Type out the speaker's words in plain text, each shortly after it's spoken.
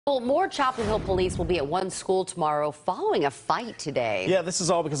Well, more Chapel Hill police will be at one school tomorrow following a fight today. Yeah, this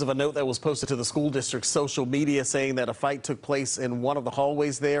is all because of a note that was posted to the school district's social media saying that a fight took place in one of the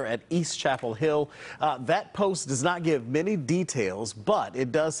hallways there at East Chapel Hill. That post does not give many details, but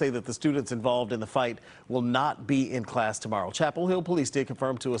it does say that the students involved in the fight will not be in class tomorrow. Chapel Hill police did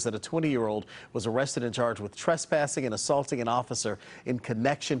confirm to us that a 20-year-old was arrested and charged with trespassing and assaulting an officer in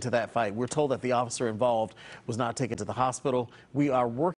connection to that fight. We're told that the officer involved was not taken to the hospital. We are working